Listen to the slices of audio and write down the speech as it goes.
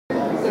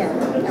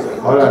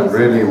I don't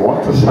really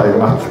want to say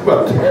much,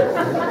 but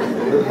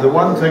the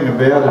one thing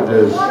about it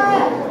is,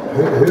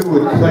 who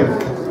would think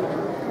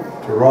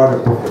to write a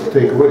book of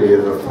Te Kuiti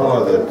is a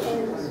fellow that's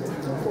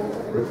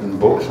written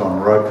books on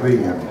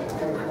rugby and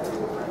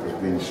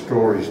there's been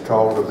stories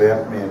told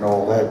about me and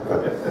all that,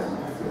 but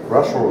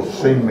Russell has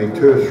seen me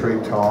 2 or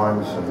 3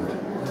 times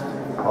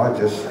and I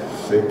just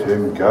said to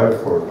him, go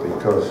for it,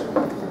 because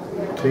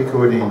Te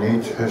Kuiti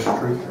needs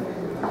history,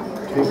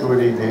 Te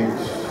Kuiti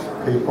needs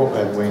people,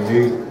 and we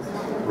need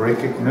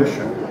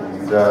recognition.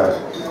 And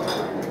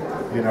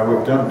you know,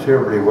 we've done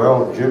terribly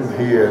well. Jim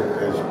here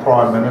as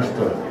Prime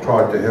Minister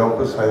tried to help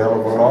us a hell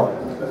of a lot,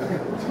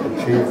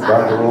 achieved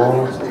bugger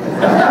all.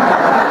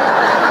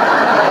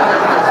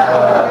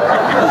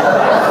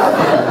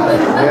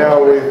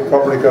 Now we've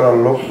probably got to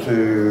look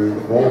to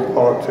more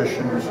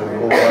politicians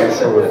and all those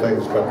sort of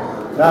things, but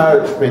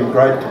no, it's been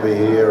great to be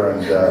here,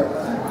 and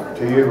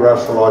to you,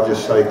 Russell, I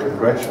just say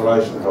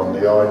congratulations on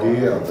the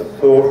idea, on the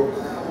thought,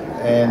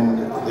 and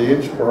the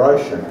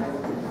inspiration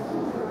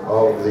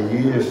of the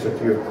years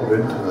that you've put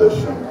into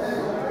this. And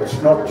it's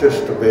not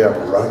just about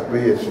rugby,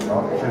 it's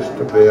not just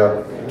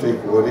about Te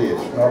Kuiti,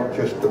 it's not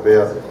just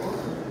about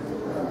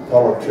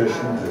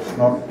politicians,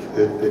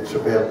 it's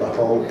about the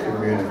whole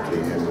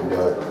community. And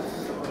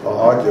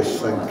I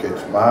just think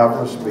it's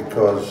marvellous,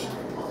 because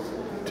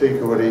Te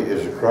Kuiti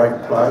is a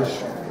great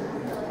place.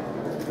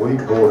 We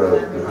were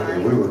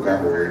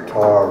going to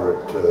retire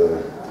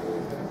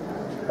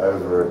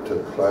over at a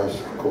place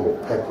called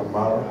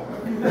Pakamara,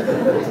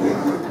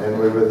 and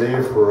we were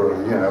there for,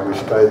 you know, we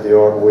stayed the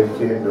odd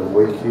weekend, a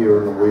week here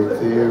and a week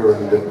there,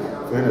 and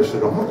Verna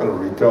said, I'm not going to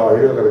retire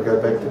here, I've got to go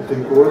back to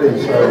Te Kuiti.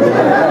 So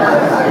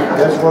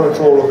that's what it's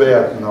all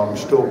about, and I'm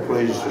still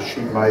pleased that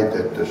she made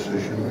that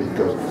decision,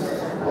 because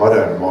I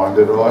don't mind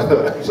it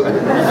either. So,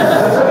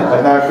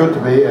 but no, good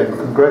to be here, and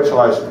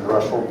congratulations,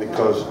 Russell,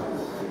 because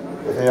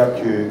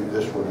without you,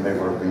 this would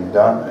never have been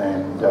done,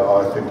 and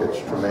I think it's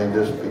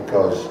tremendous,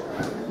 because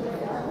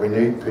we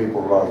need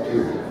people like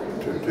you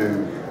to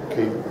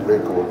keep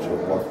records of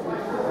what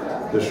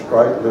this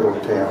great little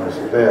town is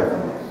about.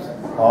 And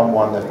I'm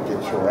one that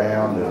gets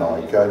around, and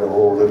I go to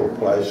all little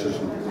places,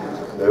 and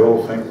they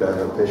all think they're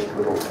the best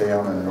little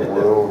town in the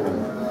world,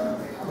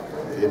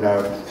 and you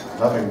know,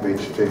 nothing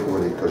beats Te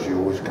Kuiti, because you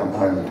always come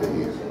home to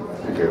here.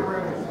 Thank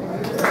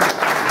you.